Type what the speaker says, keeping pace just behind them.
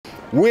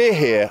We're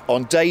here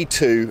on day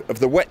 2 of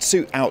the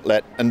Wetsuit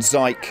Outlet and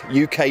Zhik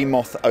UK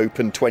Moth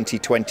Open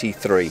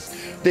 2023.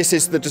 This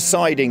is the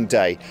deciding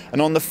day,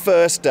 and on the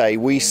first day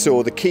we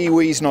saw the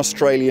Kiwis and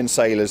Australian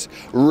sailors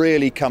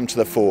really come to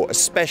the fore,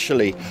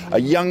 especially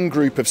a young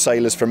group of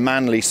sailors from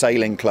Manly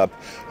Sailing Club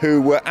who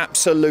were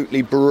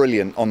absolutely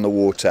brilliant on the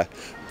water,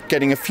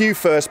 getting a few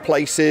first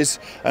places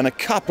and a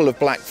couple of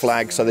black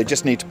flags, so they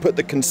just need to put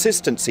the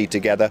consistency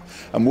together,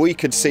 and we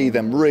could see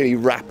them really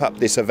wrap up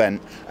this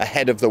event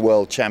ahead of the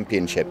World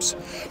Championships.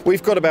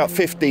 We've got about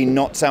 15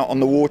 knots out on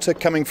the water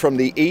coming from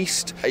the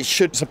east. It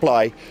should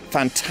supply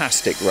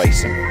fantastic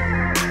racing.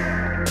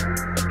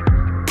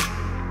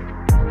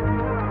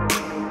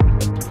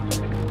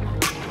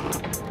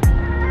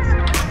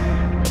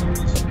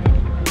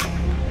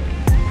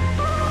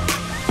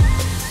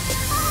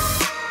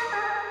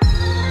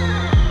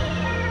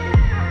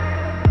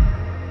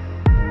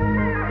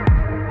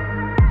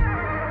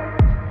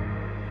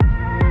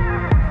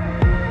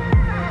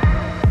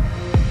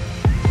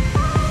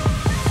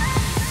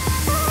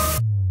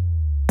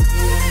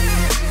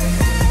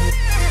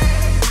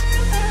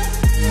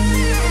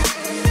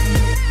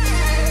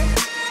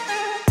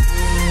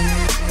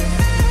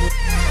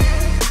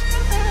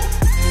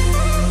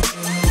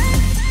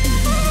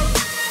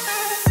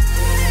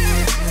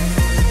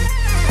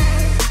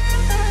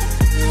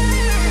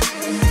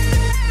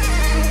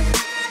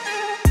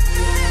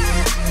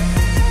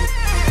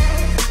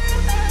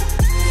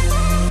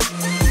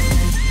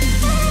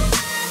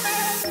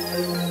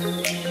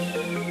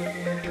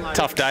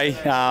 Tough day.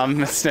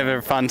 It's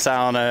never fun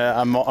sailing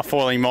a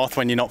foiling moth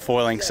when you're not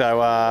foiling.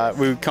 So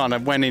we kind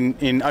of went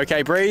in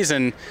okay breeze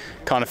and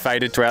kind of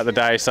faded throughout the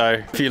day. So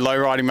a few low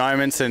riding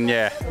moments, and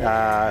yeah,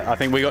 I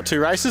think we got 2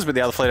 races, but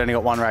the other fleet only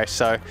got 1 race.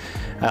 So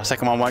our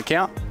second one won't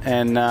count.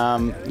 And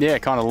yeah,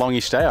 kind of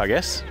longish day, I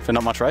guess, for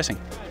not much racing.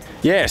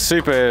 Yeah,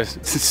 super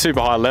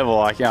high level.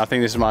 I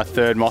think this is my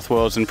 3rd Moth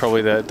Worlds and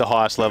probably the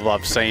highest level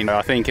I've seen.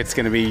 I think it's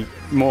going to be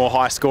more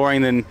high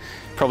scoring than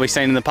probably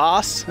seen in the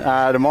past,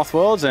 the Moth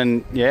Worlds,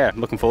 and yeah,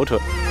 looking forward to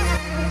it.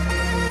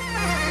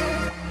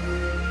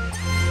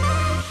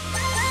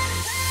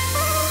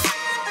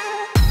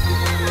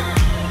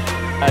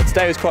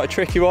 Today was quite a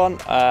tricky one.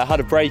 I had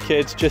a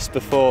breakage just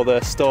before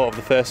the start of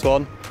the first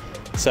one,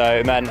 so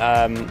it meant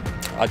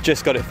I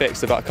just got it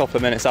fixed about a couple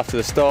of minutes after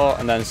the start,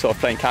 and then sort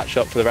of playing catch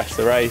up for the rest of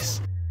the race.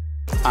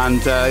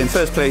 And in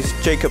first place,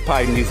 Jacob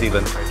Pine, New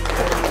Zealand.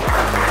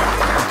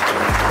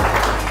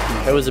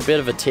 It was a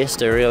bit of a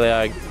tester, really.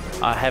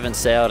 I haven't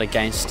sailed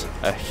against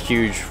a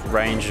huge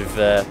range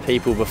of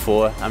people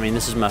before. I mean,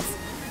 this is my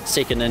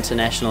 2nd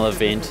international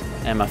event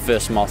and my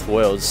 1st Moth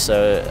Worlds,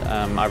 so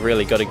I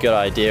really got a good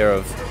idea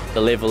of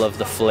the level of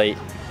the fleet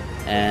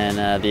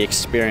and the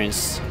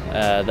experience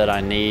that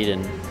I need,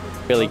 and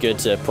really good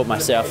to put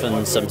myself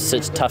in some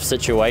tough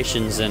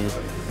situations and,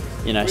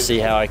 you know, see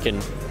how I can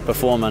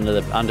perform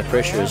under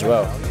pressure as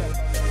well.